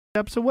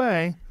steps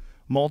away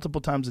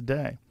multiple times a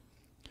day.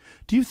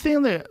 Do you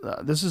think that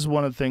this is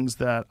one of the things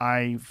that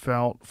I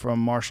felt from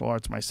martial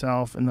arts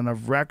myself, and then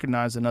I've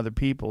recognized in other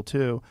people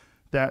too,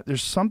 that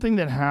there's something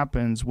that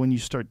happens when you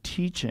start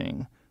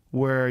teaching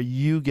where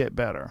you get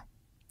better?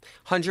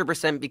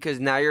 100%, because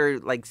now you're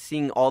like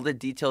seeing all the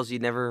details you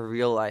never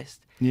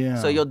realized. Yeah.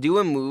 So you'll do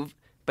a move,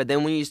 but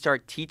then when you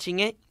start teaching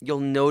it, you'll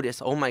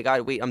notice, oh my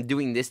God, wait, I'm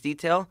doing this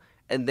detail.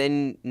 And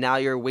then now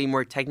you're way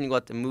more technical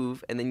at the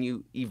move, and then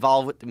you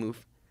evolve with the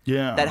move.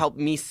 Yeah. That helped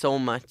me so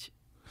much.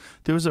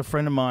 There was a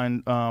friend of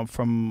mine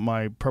from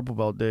my purple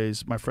belt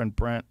days, my friend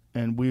Brent,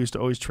 and we used to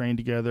always train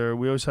together.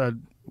 We always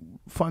had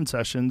fun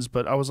sessions,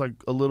 but I was like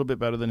a little bit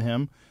better than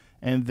him.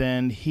 And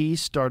then he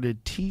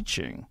started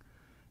teaching,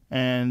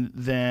 and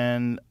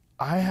then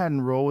I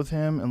hadn't rolled with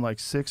him in like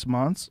 6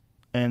 months,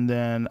 and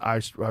then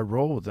I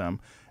rolled with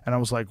him. And I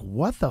was like,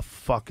 what the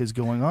fuck is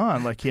going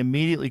on? Like, he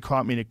immediately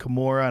caught me in a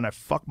Kimura, and I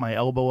fucked my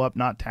elbow up,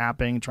 not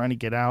tapping, trying to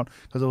get out.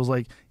 Because I was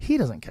like, he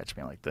doesn't catch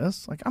me like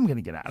this. Like, I'm going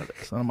to get out of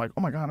this. And I'm like,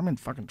 oh my God, I'm in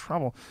fucking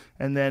trouble.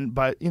 And then,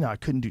 but, I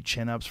couldn't do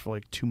chin-ups for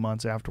like 2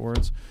 months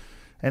afterwards.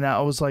 And I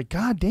was like,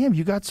 God damn,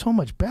 you got so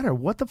much better.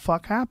 What the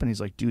fuck happened?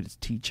 He's like, dude, it's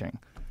teaching.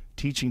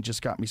 Teaching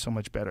just got me so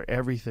much better.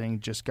 Everything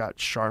just got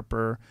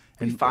sharper.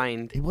 And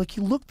refined. Like, he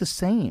looked the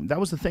same. That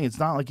was the thing. It's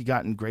not like he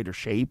got in greater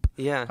shape.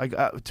 Yeah. Like,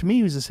 to me,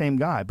 he was the same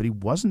guy, but he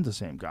wasn't the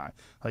same guy.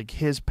 Like,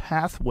 his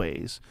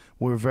pathways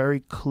were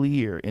very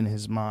clear in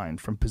his mind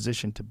from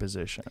position to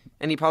position.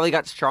 And he probably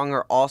got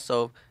stronger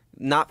also,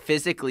 not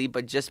physically,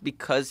 but just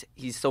because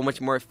he's so much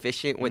more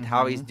efficient with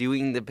how he's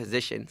doing the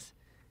positions.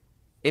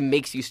 It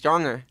makes you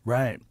stronger.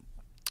 Right.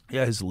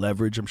 Yeah, his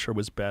leverage, I'm sure,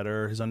 was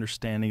better. His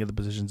understanding of the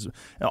positions,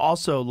 and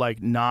also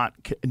like not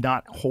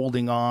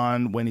holding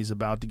on when he's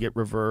about to get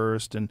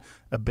reversed, and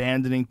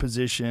abandoning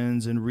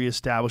positions and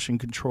reestablishing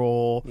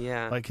control.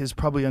 Yeah, like his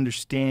probably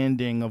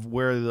understanding of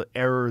where the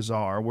errors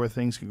are, where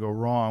things could go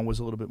wrong, was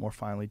a little bit more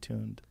finely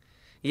tuned.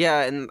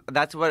 Yeah, and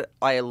that's what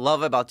I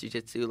love about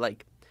jiu-jitsu.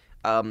 Like,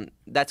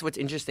 that's what's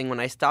interesting. When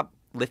I stopped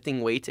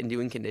lifting weights and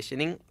doing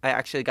conditioning, I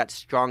actually got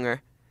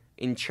stronger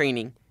in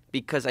training,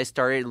 because I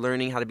started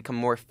learning how to become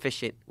more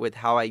efficient with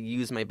how I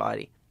use my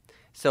body.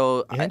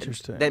 So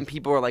then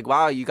people were like,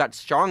 wow, you got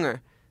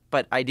stronger.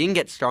 But I didn't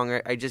get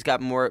stronger. I just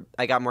got more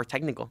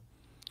technical.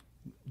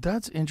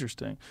 That's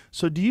interesting.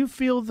 So do you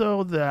feel,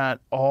 though, that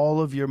all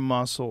of your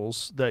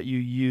muscles that you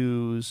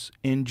use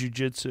in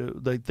jiu-jitsu,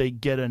 like, they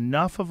get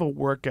enough of a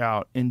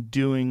workout in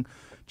doing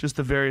just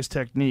the various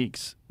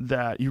techniques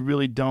that you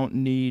really don't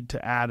need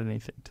to add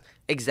anything to?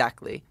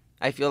 Exactly.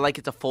 I feel like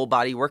it's a full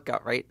body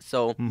workout, right?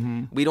 So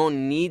we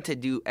don't need to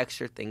do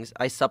extra things.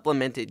 I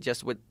supplement it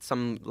just with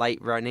some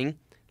light running,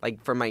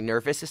 like for my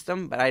nervous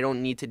system, but I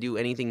don't need to do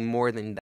anything more than that.